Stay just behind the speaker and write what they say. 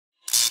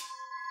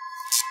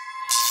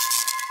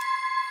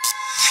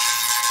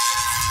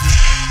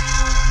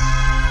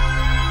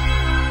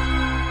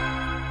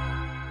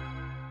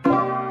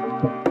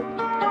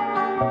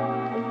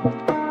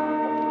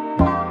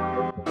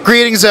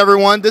Greetings,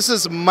 everyone. This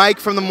is Mike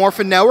from the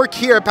Morphin Network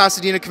here at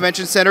Pasadena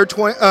Convention Center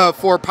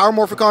for Power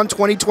Morphicon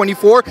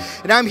 2024,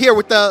 and I'm here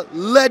with the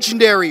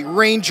legendary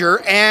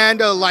Ranger and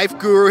life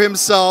guru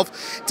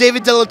himself,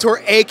 David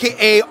Lautour,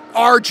 aka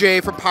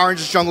RJ from Power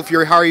Rangers Jungle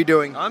Fury. How are you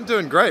doing? I'm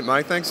doing great,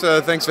 Mike. Thanks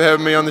for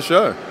having me on the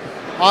show.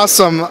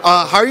 Awesome.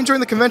 How are you enjoying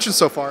the convention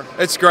so far?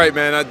 It's great,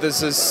 man.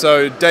 This is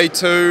day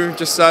two,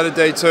 just started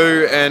day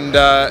two, and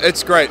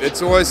it's great.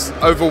 It's always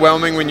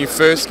overwhelming when you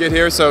first get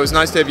here, so it was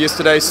nice to have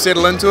yesterday,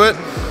 settle into it,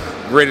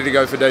 ready to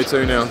go for day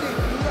two now.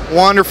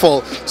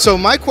 Wonderful. So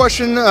my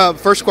question,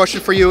 first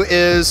question for you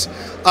is,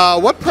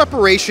 what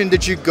preparation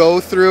did you go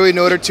through in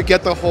order to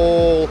get the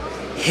whole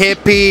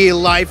hippie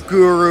life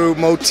guru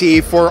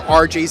motif for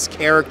RJ's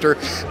character?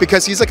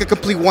 Because he's like a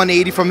complete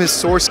 180 from his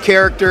source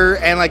character,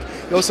 and like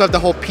you also have the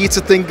whole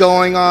pizza thing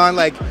going on.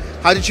 Like,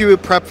 how did you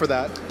prep for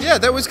that? Yeah,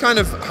 that was kind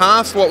of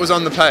half what was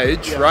on the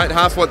page, right?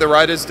 Half what the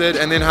writers did,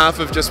 and then half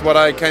of just what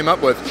I came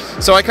up with.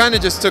 So I kind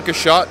of just took a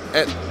shot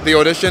at the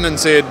audition and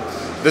said,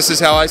 this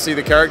is how I see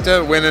the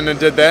character, went in and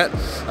did that.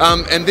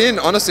 And then,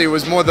 honestly, it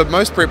was more the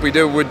most prep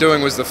we're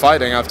doing was the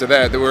fighting after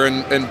that. We're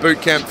in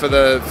boot camp for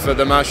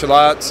the martial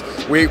arts.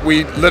 We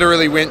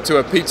literally went to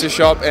a pizza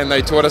shop and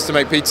they taught us to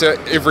make pizza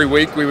every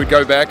week. We would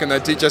go back and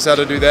they'd teach us how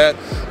to do that.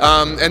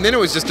 And then it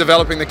was just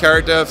developing the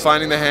character,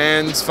 finding the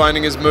hands,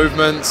 finding his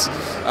movements,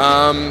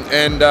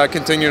 and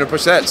continuing to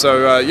push that.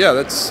 So yeah,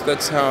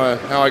 that's how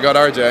I got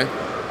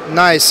RJ.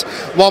 Nice.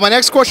 Well, my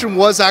next question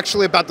was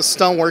actually about the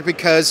stunt work,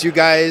 because you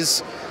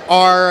guys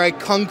are a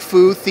kung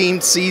fu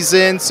themed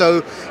season,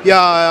 so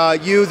yeah,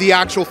 you, the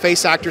actual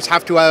face actors,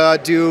 have to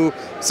do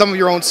some of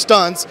your own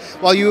stunts.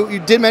 Well, you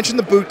did mention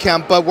the boot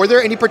camp, but were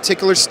there any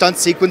particular stunt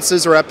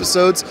sequences or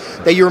episodes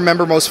that you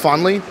remember most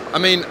fondly? I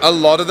mean, a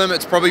lot of them.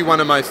 It's probably one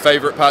of my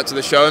favorite parts of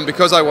the show, and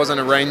because I wasn't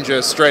a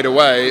ranger straight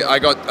away, I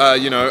got,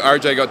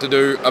 RJ got to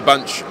do a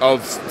bunch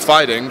of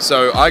fighting,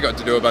 so I got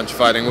to do a bunch of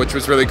fighting, which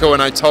was really cool,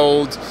 and I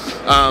told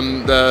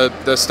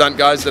the stunt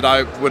guys that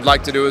I would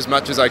like to do as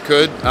much as I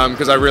could,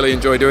 because I really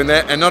enjoy doing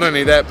that. And not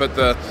only that, but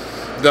the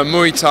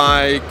Muay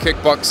Thai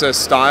kickboxer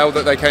style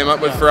that they came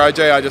up with for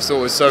RJ, I just thought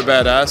was so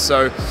badass.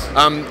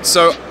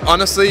 So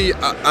honestly,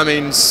 I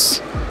mean,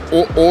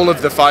 all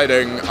of the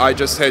fighting, I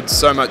just had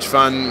so much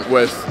fun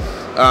with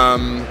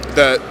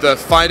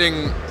the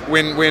fighting.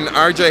 When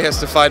RJ has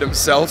to fight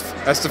himself,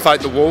 has to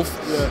fight the wolf,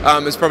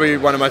 is probably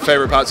one of my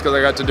favorite parts, because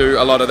I got to do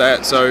a lot of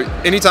that. So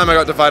anytime I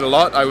got to fight a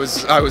lot, I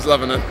was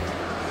loving it.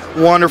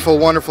 Wonderful,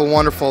 wonderful,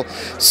 wonderful.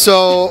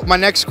 So my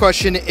next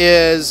question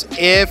is,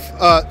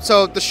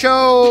 so the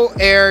show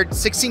aired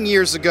 16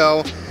 years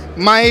ago,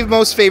 my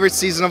most favorite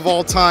season of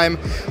all time.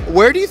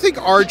 Where do you think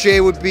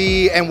RJ would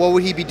be, and what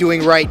would he be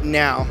doing right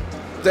now?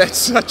 That's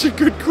such a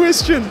good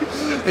question.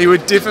 He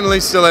would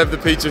definitely still have the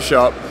pizza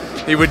shop.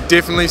 He would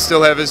definitely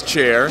still have his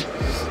chair.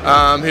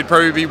 He'd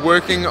probably be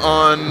working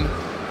on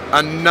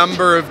a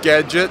number of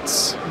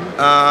gadgets,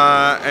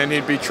 and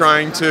he'd be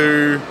trying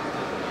to,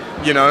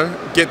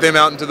 get them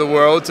out into the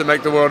world to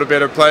make the world a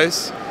better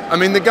place. I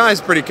mean, the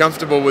guy's pretty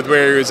comfortable with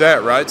where he was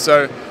at, right?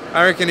 So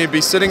I reckon he'd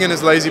be sitting in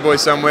his lazy boy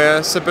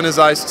somewhere, sipping his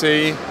iced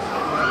tea,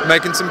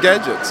 making some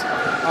gadgets.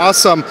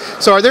 Awesome.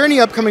 So are there any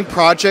upcoming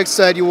projects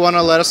that you want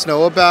to let us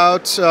know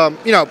about,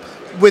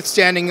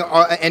 withstanding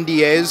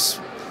NDAs?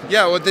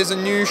 Yeah, well, there's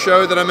a new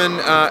show that I'm in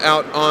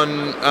out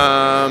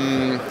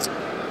on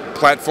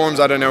platforms.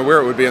 I don't know where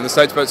it would be in the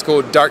States, but it's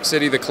called Dark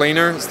City the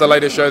Cleaner. It's the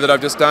latest show that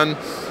I've just done.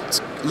 It's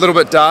a little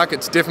bit dark.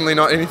 It's definitely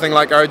not anything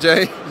like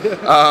RJ.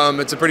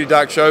 It's a pretty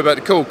dark show, but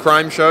a cool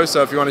crime show.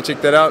 So if you want to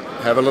check that out,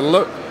 have a little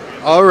look.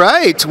 All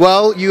right.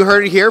 Well, you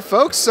heard it here,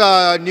 folks.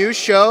 New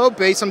show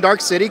based on Dark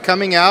City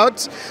coming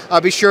out.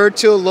 Be sure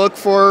to look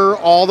for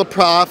all the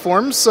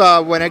platforms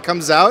when it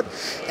comes out.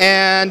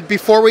 And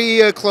before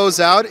we close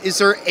out, is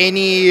there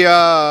any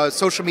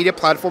social media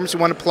platforms you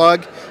want to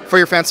plug for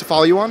your fans to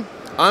follow you on?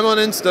 I'm on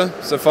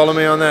Insta, so follow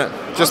me on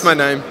that. Just my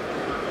name.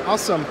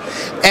 Awesome.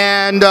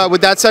 And with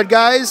that said,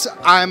 guys,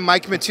 I'm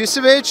Mike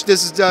Matusevich.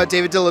 This is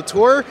David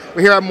Lautour.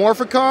 We're here at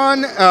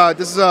Morphicon.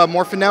 This is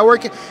Morphin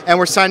Network, and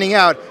we're signing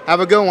out. Have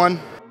a good one.